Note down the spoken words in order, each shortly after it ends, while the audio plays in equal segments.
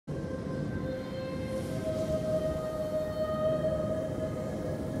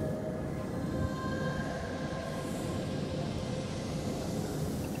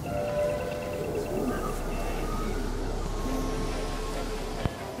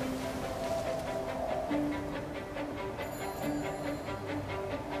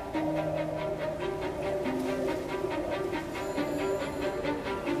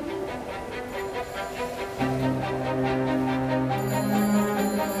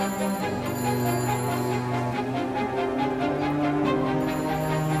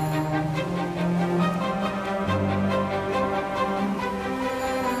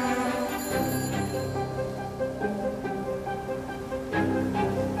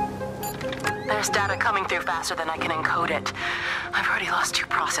There's data coming through faster than I can encode it. I've already lost 2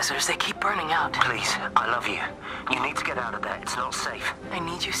 processors. They keep burning out. Please, I love you. You need to get out of there. It's not safe. I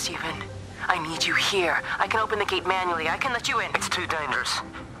need you, Stephen. I need you here. I can open the gate manually. I can let you in. It's too dangerous.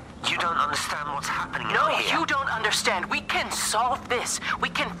 You don't understand what's happening No, out here. you don't understand. We can solve this. We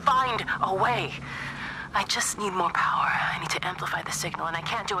can find a way. I just need more power. I need to amplify the signal, and I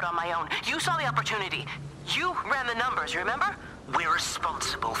can't do it on my own. You saw the opportunity. You ran the numbers, remember? We're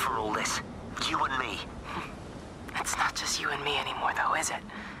responsible for all this. You and me. It's not just you and me anymore, though, is it?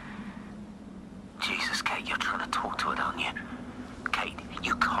 Jesus, Kate, you're trying to talk to it, aren't you? Kate,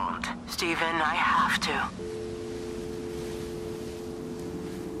 you can't. Stephen, I have to.